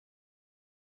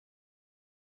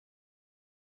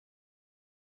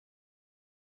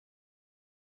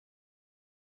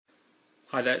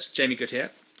Hi there, it's Jamie Goode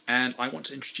here, and I want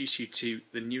to introduce you to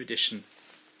the new edition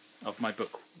of my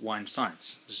book Wine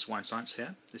Science. This is Wine Science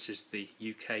here. This is the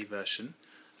UK version,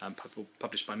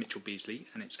 published by Mitchell Beazley,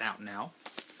 and it's out now.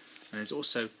 And there's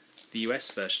also the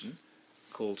US version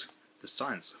called The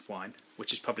Science of Wine,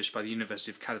 which is published by the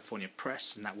University of California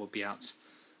Press, and that will be out at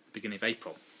the beginning of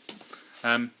April.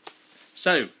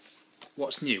 So,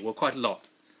 what's new? Well, quite a lot.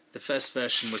 The first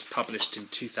version was published in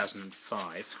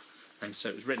 2005, and so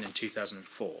it was written in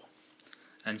 2004.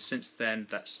 And since then,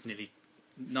 that's nearly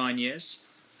 9 years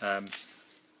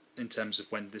in terms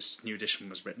of when this new edition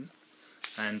was written.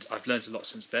 And I've learned a lot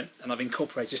since then, and I've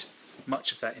incorporated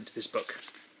much of that into this book.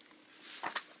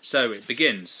 So it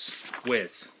begins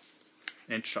with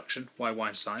an introduction, why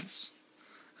wine science,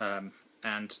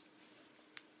 and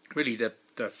really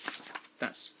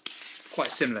that's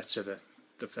quite similar to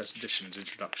the first edition's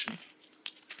introduction.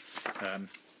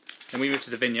 Then we move to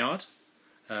the vineyard.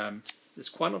 There's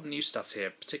quite a lot of new stuff here,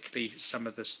 particularly some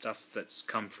of the stuff that's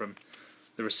come from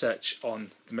the research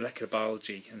on the molecular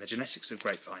biology and the genetics of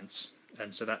grapevines,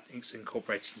 and so that is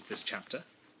incorporated into this chapter.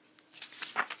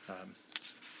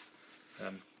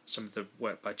 Some of the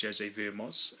work by José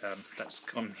Vuillemos, that's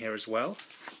gone here as well.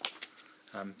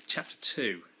 Chapter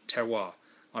 2, Terroir.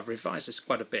 I've revised this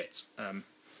quite a bit.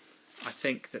 I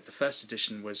think that the first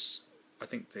edition was, I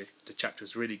think the chapter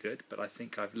was really good, but I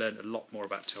think I've learned a lot more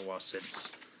about terroir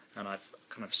since, and I've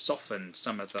kind of softened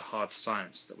some of the hard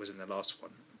science that was in the last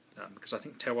one, because I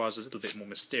think terroir is a little bit more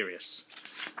mysterious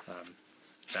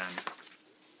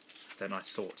than I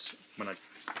thought when I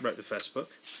wrote the first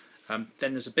book. Then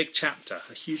there's a big chapter,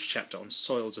 a huge chapter on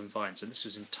soils and vines, and this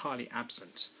was entirely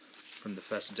absent from the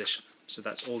first edition, so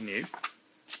that's all new.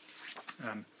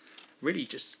 Really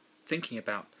just thinking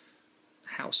about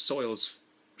how soils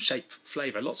shape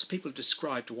flavour. Lots of people have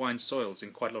described wine soils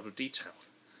in quite a lot of detail,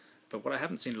 but what I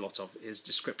haven't seen a lot of is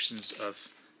descriptions of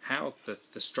how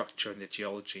the structure and the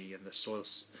geology and the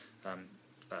soil's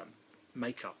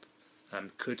makeup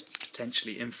could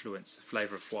potentially influence the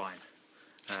flavour of wine.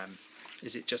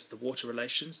 Is it just the water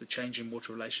relations, the change in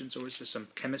water relations, or is there some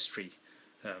chemistry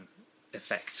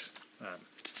effect?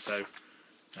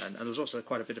 And there's also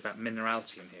quite a bit about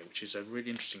minerality in here, which is a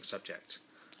really interesting subject,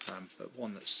 but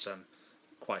one that's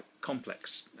quite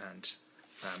complex. And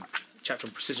the chapter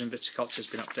on precision viticulture has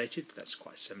been updated. That's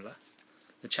quite similar.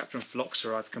 The chapter on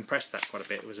phylloxera, I've compressed that quite a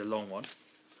bit. It was a long one,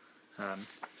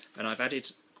 and I've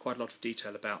added quite a lot of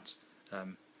detail about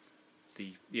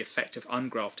the effect of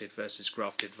ungrafted versus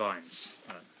grafted vines.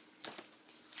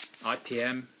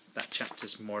 IPM, that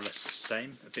chapter's more or less the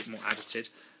same, a bit more added.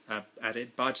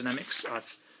 Biodynamics,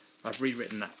 I've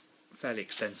rewritten that fairly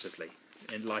extensively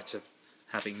in light of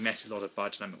having met a lot of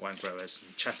biodynamic wine growers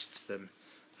and chatted to them.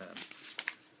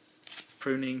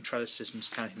 Pruning, trellis systems,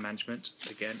 canopy management,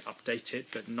 again updated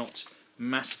but not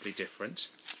massively different.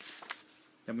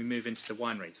 Then we move into the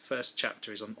winery. The first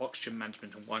chapter is on oxygen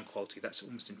management and wine quality. That's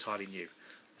almost entirely new.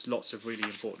 There's lots of really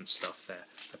important stuff there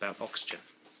about oxygen.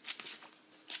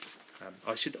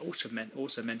 I should also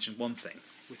mention one thing,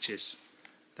 which is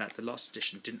that the last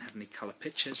edition didn't have any colour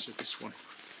pictures, so this one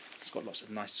it's got lots of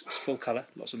nice, it's full colour,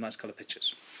 lots of nice colour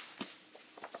pictures.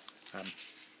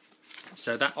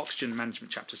 So that oxygen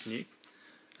management chapter is new.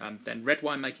 Then red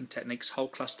wine making techniques, whole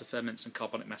cluster ferments and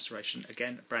carbonic maceration,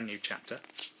 again a brand new chapter.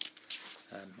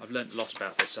 I've learned a lot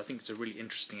about this. I think it's a really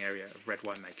interesting area of red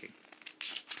wine making.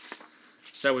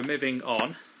 So we're moving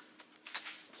on.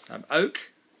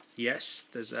 Oak, yes,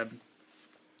 there's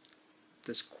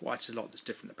quite a lot that's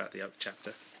different about the oak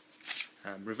chapter.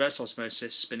 Reverse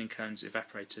osmosis, spinning cones,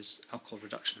 evaporators, alcohol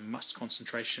reduction, must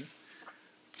concentration.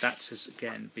 That has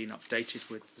again been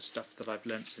updated with the stuff that I've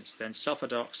learnt since then. Sulfur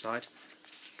dioxide,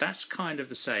 that's kind of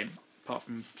the same, apart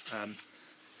from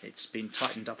it's been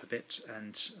tightened up a bit,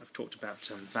 and I've talked about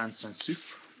vin sans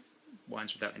soufre,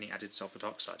 wines without any added sulfur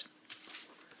dioxide.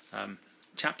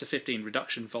 Chapter 15,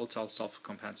 reduction volatile sulfur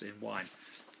compounds in wine.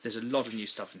 There's a lot of new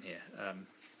stuff in here.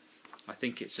 I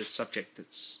think it's a subject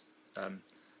that's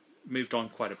moved on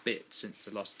quite a bit since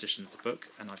the last edition of the book,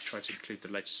 and I've tried to include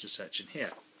the latest research in here.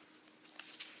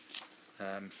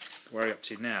 Where are we up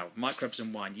to now? Microbes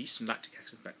in wine, yeast and lactic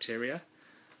acid bacteria.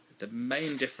 The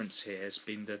main difference here has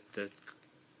been the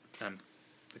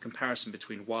comparison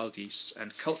between wild yeasts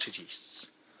and cultured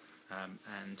yeasts,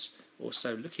 and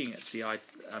also looking at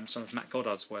some of Matt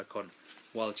Goddard's work on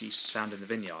wild yeasts found in the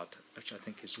vineyard, which I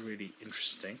think is really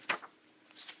interesting.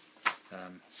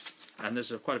 And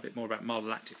there's quite a bit more about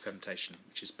malolactic fermentation,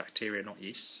 which is bacteria, not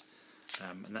yeasts,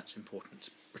 and that's important.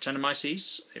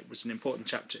 Brettanomyces, it was an important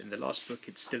chapter in the last book,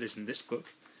 it still is in this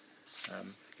book.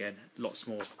 Again, lots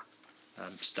more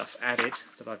stuff added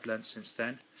that I've learnt since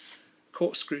then.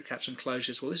 Corkscrew caps and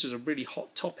closures. Well, this was a really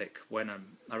hot topic when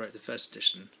I wrote the first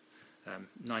edition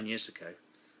 9 years ago,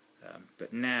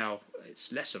 but now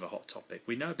it's less of a hot topic.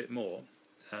 We know a bit more,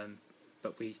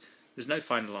 but there's no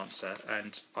final answer,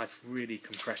 and I've really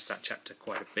compressed that chapter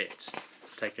quite a bit,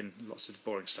 taken lots of the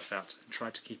boring stuff out and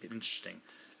tried to keep it interesting.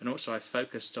 And also I've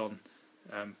focused on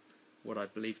what I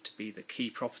believe to be the key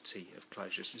property of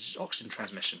closures, which is oxygen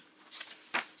transmission.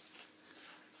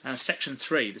 Section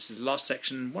 3, this is the last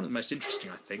section, one of the most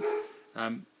interesting I think,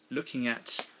 looking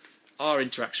at our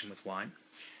interaction with wine.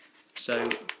 So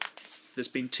there's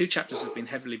been 2 chapters that have been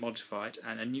heavily modified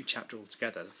and a new chapter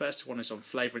altogether. The first one is on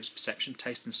flavour and its perception,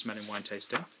 taste and smell in wine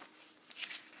tasting.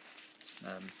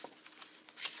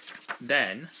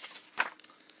 Then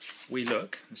we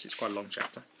look, this is quite a long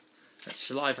chapter, at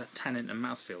saliva, tannin and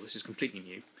mouthfeel. This is completely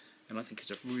new, and I think it's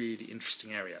a really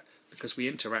interesting area because we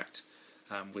interact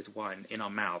with wine in our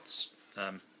mouths,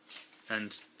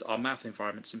 and our mouth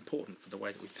environment is important for the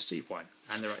way that we perceive wine,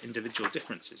 and there are individual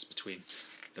differences between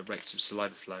the rates of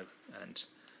saliva flow. And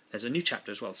there's a new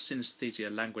chapter as well,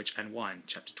 Synesthesia, Language and Wine,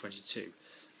 chapter 22.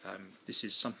 This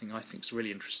is something I think is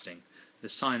really interesting. The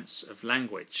science of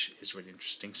language is really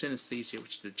interesting. Synesthesia,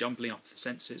 which is the jumbling up of the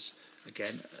senses,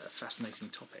 again, a fascinating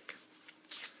topic.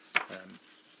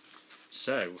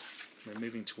 So, we're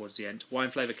moving towards the end. Wine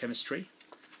flavour chemistry.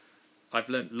 I've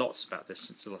learnt lots about this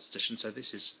since the last edition, so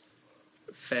this is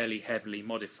fairly heavily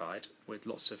modified with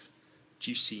lots of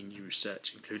juicy new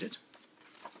research included.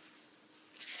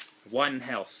 Wine and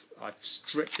health, I've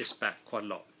stripped this back quite a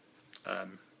lot.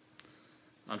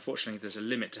 Unfortunately, there's a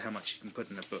limit to how much you can put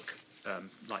in a book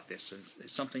like this, and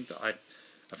it's something that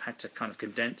I've had to kind of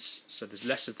condense, so there's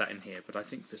less of that in here, but I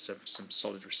think there's some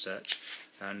solid research,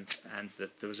 and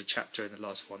there was a chapter in the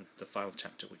last one, the final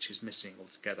chapter, which is missing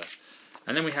altogether.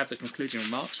 And then we have the concluding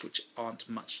remarks, which aren't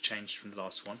much changed from the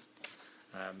last one.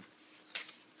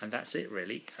 And that's it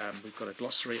really. We've got a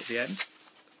glossary at the end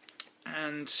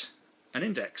and an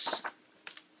index,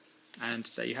 and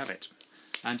there you have it.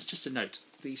 And just a note,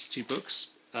 these 2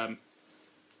 books,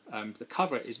 the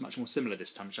cover is much more similar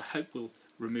this time, which I hope will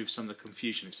remove some of the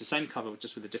confusion. It's the same cover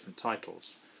just with the different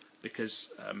titles,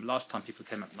 because last time people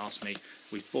came up and asked me,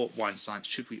 we bought Wine Science,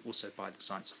 should we also buy The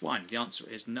Science of Wine? The answer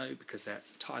is no, because they're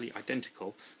entirely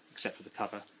identical except for the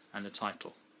cover and the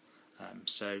title.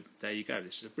 So there you go.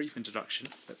 This is a brief introduction,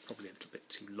 but probably a little bit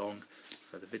too long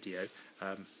for the video,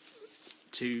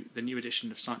 to the new edition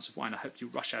of Science of Wine. I hope you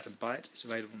rush out and buy it. It's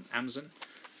available on Amazon.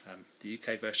 The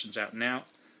UK version's out now.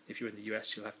 If you're in the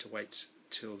US, you'll have to wait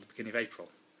till the beginning of April.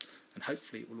 And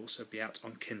hopefully it will also be out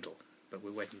on Kindle, but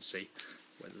we'll wait and see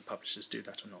whether the publishers do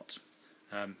that or not.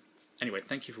 Anyway,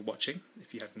 thank you for watching.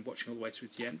 If you have been watching all the way through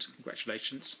to the end,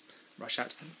 congratulations. Rush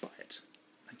out and buy it.